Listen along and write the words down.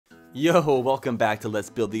Yo, welcome back to Let's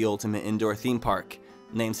Build the Ultimate Indoor Theme Park.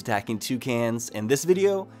 Name's AttackingTucans, and this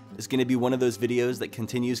video is going to be one of those videos that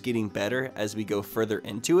continues getting better as we go further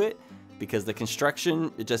into it, because the construction,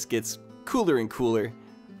 it just gets cooler and cooler.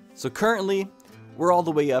 So currently, we're all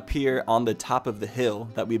the way up here on the top of the hill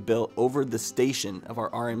that we built over the station of our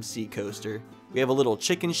RMC coaster. We have a little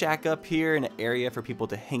chicken shack up here, and an area for people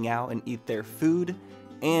to hang out and eat their food,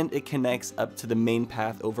 and it connects up to the main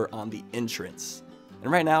path over on the entrance.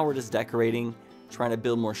 And right now we're just decorating, trying to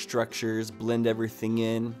build more structures, blend everything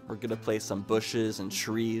in. We're gonna place some bushes and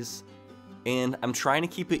trees. And I'm trying to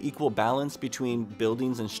keep an equal balance between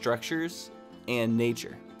buildings and structures and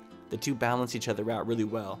nature. The two balance each other out really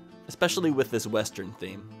well, especially with this Western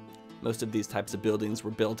theme. Most of these types of buildings were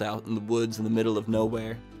built out in the woods in the middle of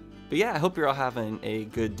nowhere. But yeah, I hope you're all having a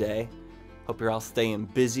good day. Hope you're all staying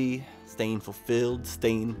busy, staying fulfilled,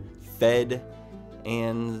 staying fed,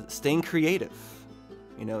 and staying creative.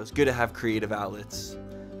 You know, it's good to have creative outlets.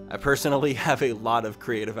 I personally have a lot of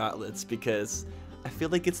creative outlets because I feel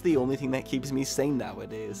like it's the only thing that keeps me sane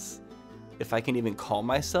nowadays. If I can even call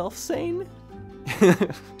myself sane.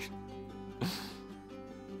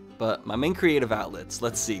 But my main creative outlets,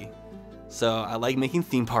 let's see. So I like making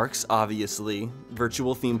theme parks, obviously.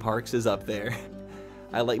 Virtual theme parks is up there.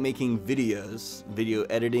 I like making videos, video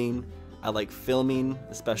editing. I like filming,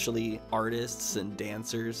 especially artists and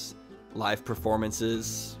dancers. Live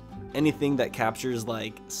performances, anything that captures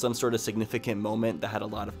like some sort of significant moment that had a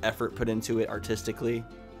lot of effort put into it artistically.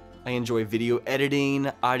 I enjoy video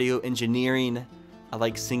editing, audio engineering. I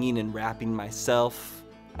like singing and rapping myself.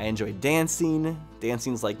 I enjoy dancing.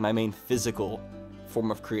 Dancing's like my main physical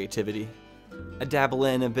form of creativity. I dabble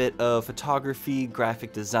in a bit of photography,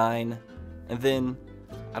 graphic design, and then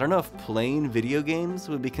I don't know if playing video games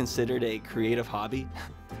would be considered a creative hobby.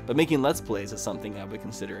 But making Let's Plays is something I would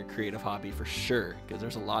consider a creative hobby for sure, because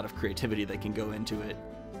there's a lot of creativity that can go into it.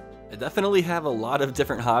 I definitely have a lot of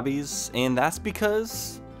different hobbies, and that's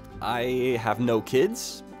because I have no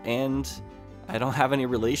kids, and I don't have any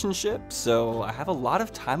relationships, so I have a lot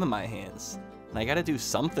of time on my hands, and I gotta do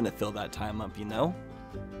something to fill that time up, you know?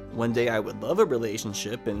 One day I would love a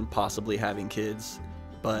relationship and possibly having kids,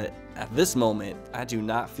 but at this moment, I do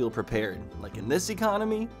not feel prepared. Like in this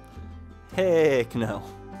economy, heck no.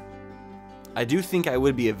 I do think I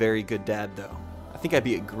would be a very good dad though. I think I'd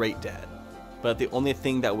be a great dad. But the only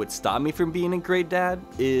thing that would stop me from being a great dad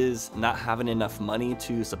is not having enough money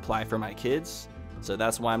to supply for my kids. So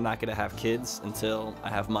that's why I'm not gonna have kids until I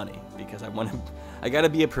have money, because I gotta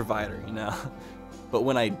be a provider, you know? But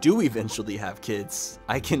when I do eventually have kids,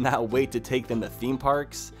 I cannot wait to take them to theme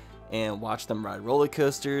parks and watch them ride roller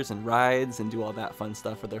coasters and rides and do all that fun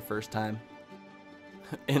stuff for their first time.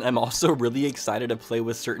 And I'm also really excited to play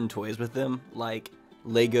with certain toys with them, like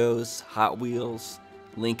Legos, Hot Wheels,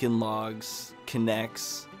 Lincoln Logs,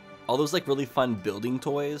 Kinects, all those like really fun building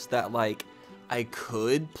toys that like I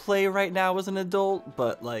could play right now as an adult,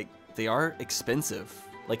 but like they are expensive.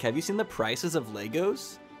 Like, have you seen the prices of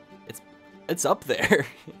Legos? It's up there.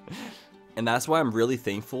 And that's why I'm really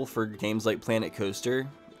thankful for games like Planet Coaster,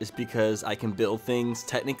 is because I can build things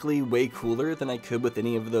technically way cooler than I could with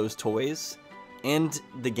any of those toys. And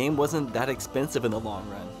the game wasn't that expensive in the long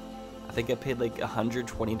run. I think I paid like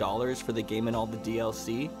 $120 for the game and all the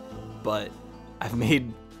DLC, but I've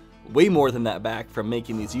made way more than that back from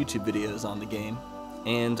making these YouTube videos on the game.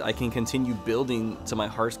 And I can continue building to my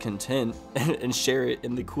heart's content and share it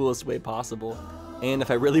in the coolest way possible. And if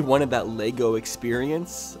I really wanted that Lego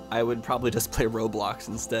experience, I would probably just play Roblox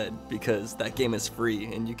instead, because that game is free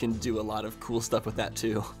and you can do a lot of cool stuff with that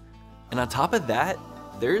too. And on top of that,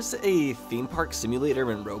 there's a theme park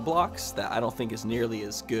simulator in Roblox that I don't think is nearly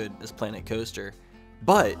as good as Planet Coaster,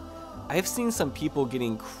 but I've seen some people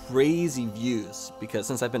getting crazy views because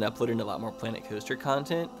since I've been uploading a lot more Planet Coaster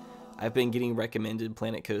content, I've been getting recommended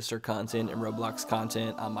Planet Coaster content and Roblox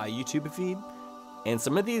content on my YouTube feed, and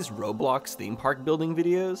some of these Roblox theme park building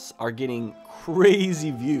videos are getting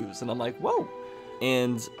crazy views, and I'm like, whoa.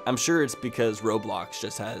 And I'm sure it's because Roblox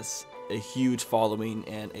just has a huge following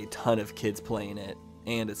and a ton of kids playing it.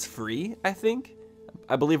 And it's free, I think.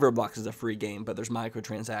 I believe Roblox is a free game, but there's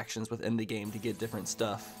microtransactions within the game to get different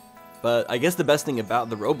stuff. But I guess the best thing about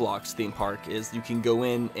the Roblox theme park is you can go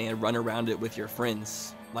in and run around it with your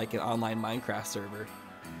friends, like an online Minecraft server,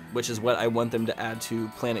 which is what I want them to add to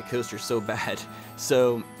Planet Coaster so bad.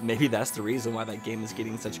 So maybe that's the reason why that game is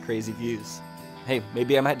getting such crazy views. Hey,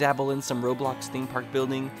 maybe I might dabble in some Roblox theme park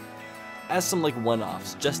building as some like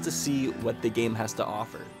one-offs, just to see what the game has to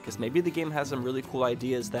offer, because maybe the game has some really cool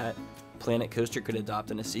ideas that Planet Coaster could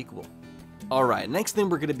adopt in a sequel. Alright, next thing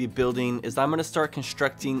we're going to be building is I'm going to start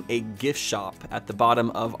constructing a gift shop at the bottom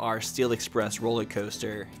of our Steel Express roller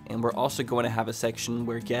coaster, and we're also going to have a section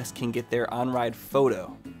where guests can get their on-ride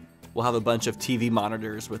photo. We'll have a bunch of TV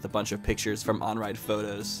monitors with a bunch of pictures from on-ride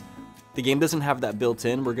photos. The game doesn't have that built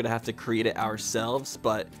in, we're going to have to create it ourselves,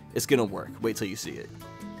 but it's going to work. Wait till you see it.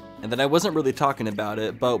 And then I wasn't really talking about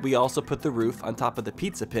it, but we also put the roof on top of the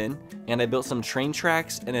pizza pin, and I built some train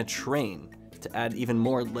tracks and a train to add even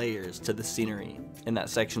more layers to the scenery in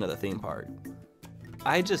that section of the theme park.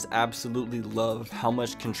 I just absolutely love how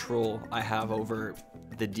much control I have over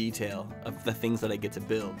the detail of the things that I get to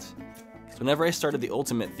build. So whenever I started the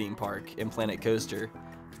Ultimate theme park in Planet Coaster,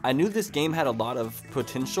 I knew this game had a lot of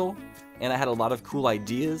potential and I had a lot of cool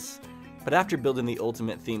ideas, but after building the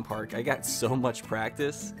Ultimate theme park, I got so much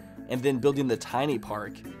practice, and then building the Tiny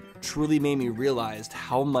Park truly made me realize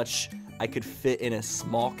how much I could fit in a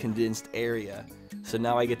small condensed area. So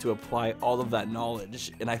now I get to apply all of that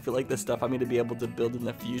knowledge, and I feel like the stuff I'm going to be able to build in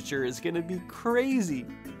the future is going to be crazy.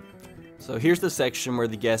 So here's the section where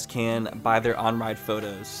the guests can buy their on-ride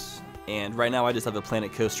photos, and right now I just have the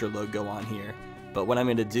Planet Coaster logo on here. But what I'm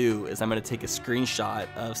going to do is I'm going to take a screenshot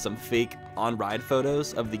of some fake on-ride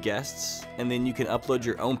photos of the guests, and then you can upload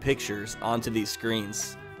your own pictures onto these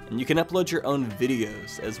screens. And you can upload your own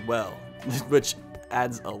videos as well, which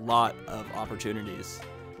adds a lot of opportunities.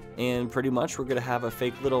 And pretty much we're going to have a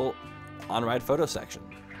fake little on-ride photo section.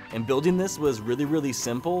 And building this was really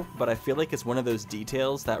simple, but I feel like it's one of those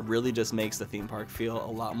details that really just makes the theme park feel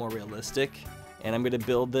a lot more realistic. And I'm going to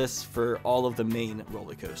build this for all of the main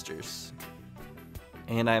roller coasters.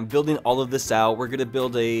 And I'm building all of this out. We're going to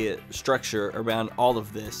build a structure around all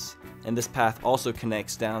of this, and this path also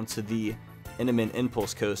connects down to the Intamin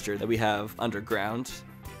Impulse coaster that we have underground,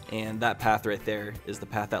 and that path right there is the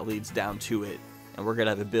path that leads down to it. And we're going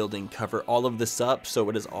to have a building cover all of this up so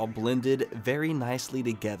it is all blended very nicely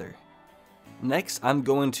together. Next, I'm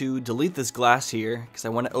going to delete this glass here because I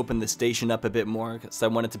want to open the station up a bit more, because I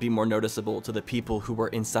want it to be more noticeable to the people who are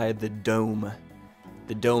inside the dome.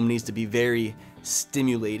 The dome needs to be very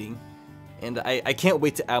stimulating, and I can't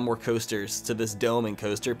wait to add more coasters to this dome and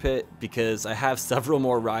coaster pit because I have several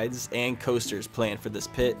more rides and coasters planned for this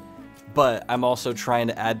pit, but I'm also trying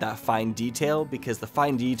to add that fine detail because the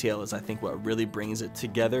fine detail is, I think, what really brings it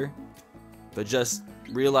together. But just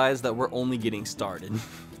realize that we're only getting started.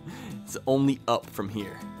 It's only up from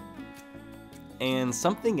here. And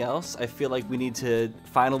something else I feel like we need to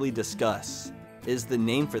finally discuss is the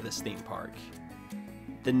name for this theme park.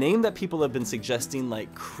 The name that people have been suggesting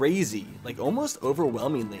like crazy, like almost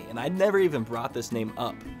overwhelmingly, and I'd never even brought this name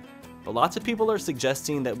up. But lots of people are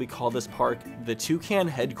suggesting that we call this park the Toucan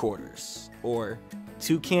Headquarters, or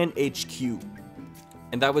Toucan HQ.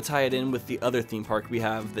 And that would tie it in with the other theme park we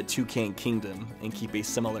have, the Toucan Kingdom, and keep a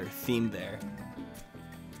similar theme there.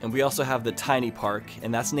 And we also have the Tiny Park,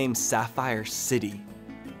 and that's named Sapphire City.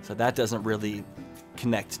 So that doesn't really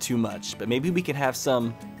connect too much, but maybe we can have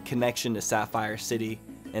some connection to Sapphire City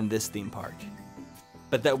in this theme park.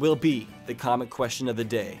 But that will be the comic question of the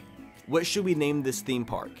day. What should we name this theme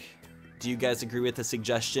park? Do you guys agree with the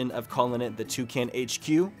suggestion of calling it the Toucan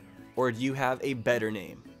HQ, or do you have a better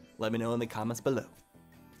name? Let me know in the comments below.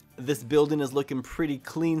 This building is looking pretty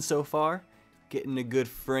clean so far, getting a good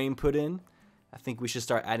frame put in. I think we should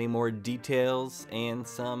start adding more details and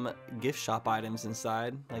some gift shop items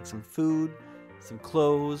inside, like some food, some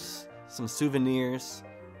clothes, some souvenirs,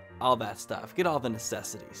 all that stuff. Get all the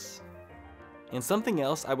necessities. And something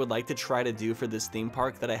else I would like to try to do for this theme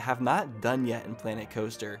park that I have not done yet in Planet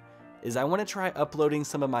Coaster is I want to try uploading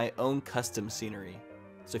some of my own custom scenery.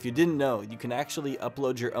 So if you didn't know, you can actually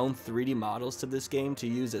upload your own 3D models to this game to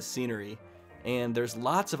use as scenery. And there's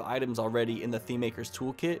lots of items already in the Theme Maker's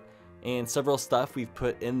Toolkit, and several stuff we've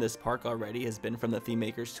put in this park already has been from the Theme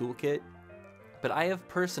Maker's Toolkit. But I have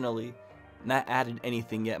personally not added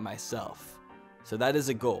anything yet myself. So that is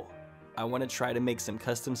a goal. I want to try to make some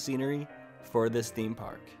custom scenery for this theme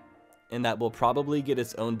park. And that will probably get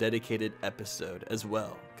its own dedicated episode as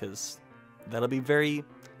well, because that'll be very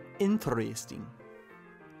interesting.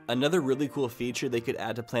 Another really cool feature they could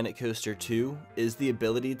add to Planet Coaster 2 is the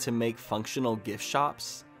ability to make functional gift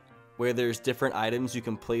shops, where there's different items you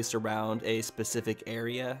can place around a specific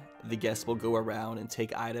area. The guests will go around and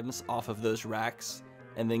take items off of those racks,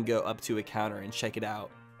 and then go up to a counter and check it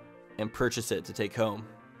out and purchase it to take home.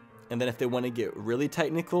 And then if they want to get really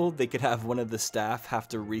technical, they could have one of the staff have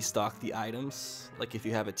to restock the items. Like if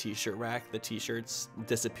you have a t-shirt rack, the t-shirts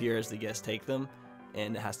disappear as the guests take them,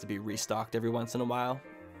 and it has to be restocked every once in a while.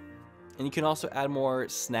 And you can also add more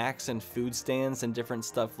snacks and food stands and different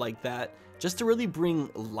stuff like that, just to really bring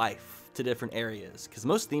life to different areas, because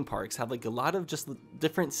most theme parks have like a lot of just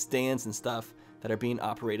different stands and stuff that are being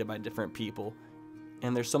operated by different people,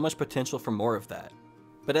 and there's so much potential for more of that.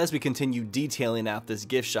 But as we continue detailing out this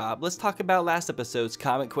gift shop, let's talk about last episode's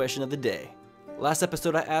comment question of the day. Last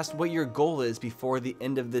episode I asked what your goal is before the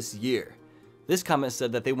end of this year. This comment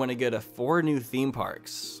said that they want to go to 4 new theme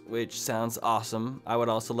parks, which sounds awesome. I would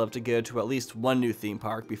also love to go to at least 1 new theme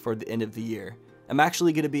park before the end of the year. I'm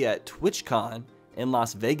actually going to be at TwitchCon in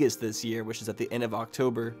Las Vegas this year, which is at the end of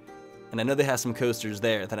October, and I know they have some coasters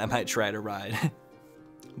there that I might try to ride.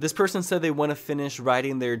 This person said they want to finish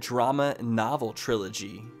writing their drama novel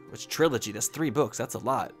trilogy. Which trilogy? That's 3 books, that's a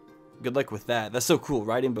lot. Good luck with that. That's so cool,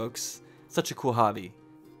 writing books. Such a cool hobby.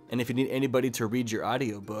 And if you need anybody to read your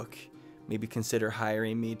audiobook, maybe consider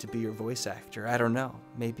hiring me to be your voice actor. I don't know.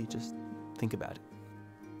 Maybe just think about it.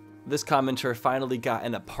 This commenter finally got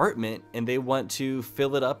an apartment and they want to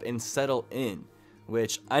fill it up and settle in,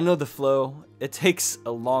 which I know the flow. It takes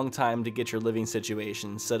a long time to get your living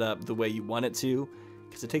situation set up the way you want it to,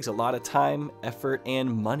 because it takes a lot of time, effort, and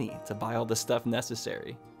money to buy all the stuff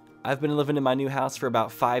necessary. I've been living in my new house for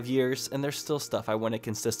about 5 years, and there's still stuff I want to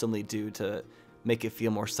consistently do to make it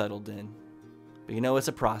feel more settled in. But you know, it's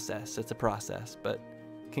a process, but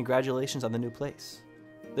congratulations on the new place.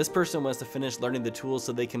 This person wants to finish learning the tools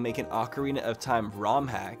so they can make an Ocarina of Time ROM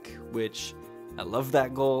hack, which I love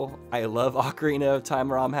that goal. I love Ocarina of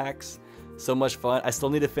Time ROM hacks. So much fun. I still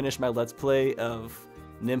need to finish my Let's Play of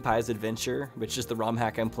Ninpai's Adventure, which is the ROM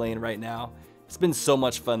hack I'm playing right now. It's been so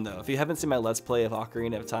much fun though. If you haven't seen my Let's Play of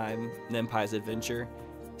Ocarina of Time, Ninpai's Adventure,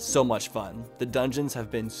 so much fun. The dungeons have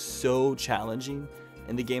been so challenging,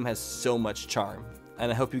 and the game has so much charm. And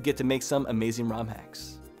I hope you get to make some amazing ROM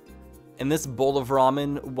hacks. And this bowl of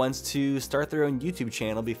ramen wants to start their own YouTube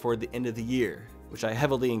channel before the end of the year, which I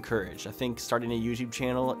heavily encourage. I think starting a YouTube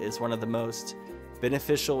channel is one of the most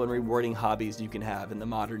beneficial and rewarding hobbies you can have in the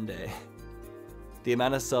modern day. The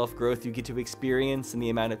amount of self-growth you get to experience and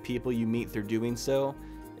the amount of people you meet through doing so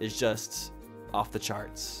is just off the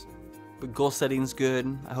charts. But goal setting's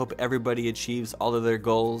good. I hope everybody achieves all of their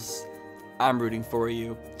goals. I'm rooting for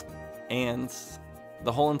you. And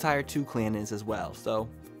the whole entire 2 clan is as well. So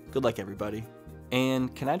good luck, everybody.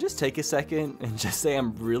 And can I just take a second and just say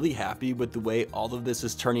I'm really happy with the way all of this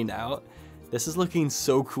is turning out. This is looking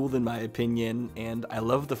so cool in my opinion, and I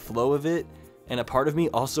love the flow of it. And a part of me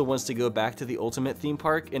also wants to go back to the Ultimate theme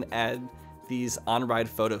park and add these on-ride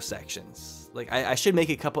photo sections. Like, I should make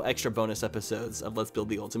a couple extra bonus episodes of Let's Build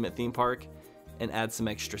the Ultimate theme park and add some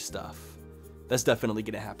extra stuff. That's definitely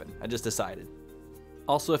gonna happen. I just decided.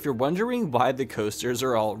 Also, if you're wondering why the coasters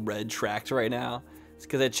are all red tracked right now, it's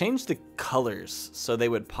because I changed the colors so they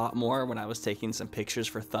would pop more when I was taking some pictures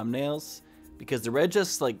for thumbnails, because the red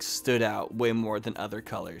just like stood out way more than other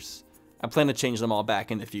colors. I plan to change them all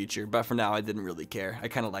back in the future, but for now I didn't really care. I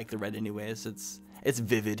kind of like the red anyways. It's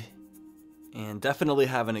vivid. And definitely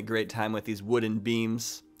having a great time with these wooden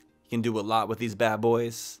beams. You can do a lot with these bad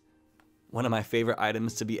boys. One of my favorite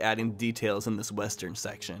items to be adding details in this western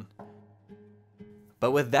section.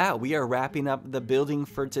 But with that, we are wrapping up the building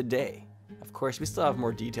for today. Of course, we still have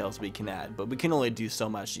more details we can add, but we can only do so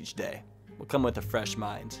much each day. We'll come with a fresh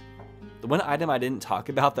mind. The one item I didn't talk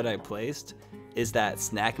about that I placed is that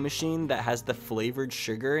snack machine that has the flavored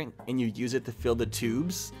sugar and you use it to fill the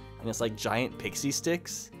tubes, and it's like giant pixie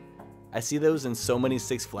sticks. I see those in so many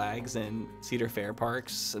Six Flags and Cedar Fair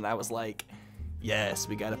parks, and I was like, yes,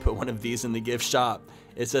 we gotta put one of these in the gift shop.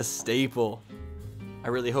 It's a staple. I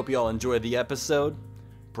really hope you all enjoyed the episode.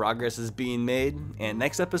 Progress is being made, and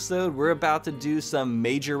next episode we're about to do some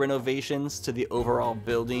major renovations to the overall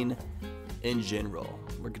building in general.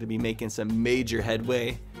 We're gonna be making some major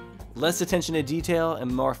headway. Less attention to detail and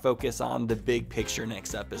more focus on the big picture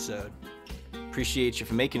next episode. Appreciate you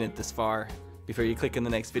for making it this far. Before you click on the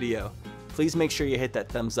next video, please make sure you hit that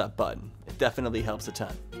thumbs up button. It definitely helps a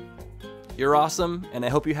ton. You're awesome, and I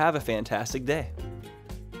hope you have a fantastic day.